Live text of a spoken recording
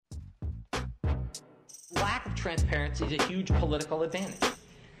Lack of transparency is a huge political advantage.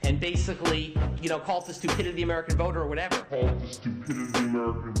 And basically, call it the stupidity of the American voter or whatever.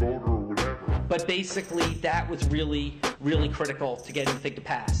 But basically, that was really, really critical to get anything to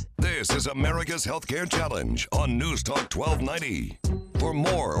pass. This is America's Healthcare Challenge on News Talk 1290. For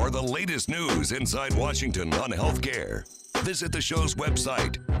more or the latest news inside Washington on healthcare, visit the show's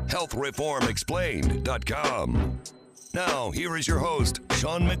website, healthreformexplained.com. Now, here is your host,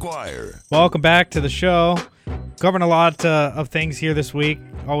 Sean McGuire. Welcome back to the show. Covering a lot of things here this week.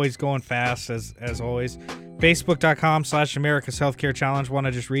 Always going fast, as always. Facebook.com/America's Healthcare Challenge. Want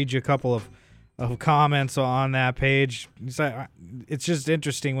to just read you a couple of comments on that page. It's just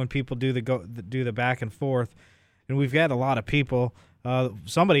interesting when people do the back and forth. And we've got a lot of people.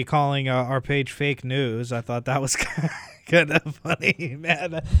 Somebody calling our page fake news. I thought that was kind of funny,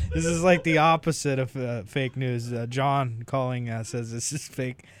 man. This is like the opposite of fake news. John calling says this is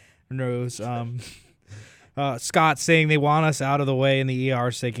fake news. Scott saying they want us out of the way in the ER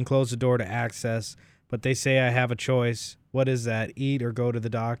so they can close the door to access, but they say I have a choice. What is that? Eat or go to the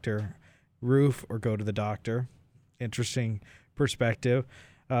doctor? Roof or go to the doctor? Interesting perspective.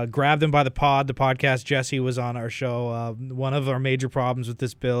 Grab them by the podcast. Jesse was on our show. One of our major problems with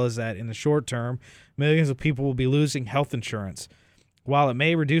this bill is that in the short term, millions of people will be losing health insurance. While it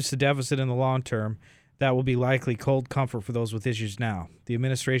may reduce the deficit in the long term, that will be likely cold comfort for those with issues now. The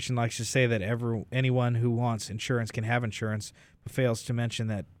administration likes to say that anyone who wants insurance can have insurance, but fails to mention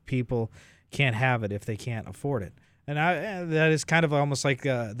that people can't have it if they can't afford it. And that is kind of almost like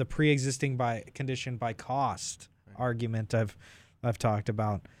the pre-existing condition by cost argument I've talked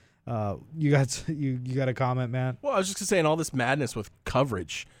about. You got a comment, man? Well, I was just gonna say, in all this madness with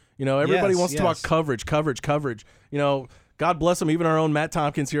coverage, everybody wants to talk coverage. God bless him. Even our own Matt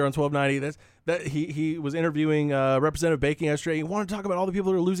Tompkins here on 1290. He was interviewing Representative Bacon yesterday. He wanted to talk about all the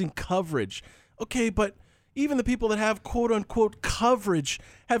people that are losing coverage. Okay, but even the people that have quote unquote coverage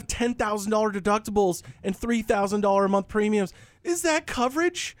have $10,000 deductibles and $3,000 a month premiums. Is that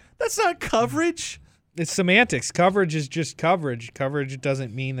coverage? That's not coverage. It's semantics. Coverage is just coverage. Coverage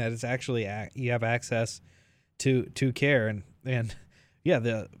doesn't mean that it's actually you have access to care. And yeah,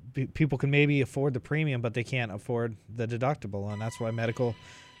 the people can maybe afford the premium, but they can't afford the deductible, and that's why medical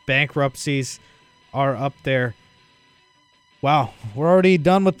bankruptcies are up there. Wow, we're already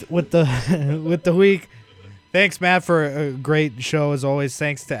done with the with the week. Thanks, Matt, for a great show as always.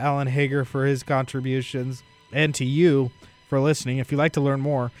 Thanks to Alan Hager for his contributions, and to you for listening. If you'd like to learn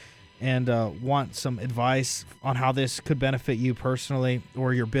more and want some advice on how this could benefit you personally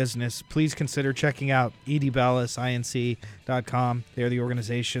or your business, please consider checking out edbellisinc.com. They're the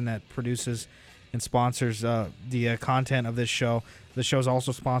organization that produces and sponsors the content of this show. The show is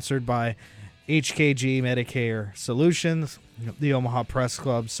also sponsored by HKG Medicare Solutions, the Omaha Press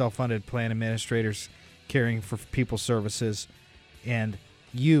Club, self-funded plan administrators caring for people services, and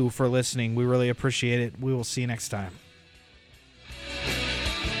you for listening. We really appreciate it. We will see you next time.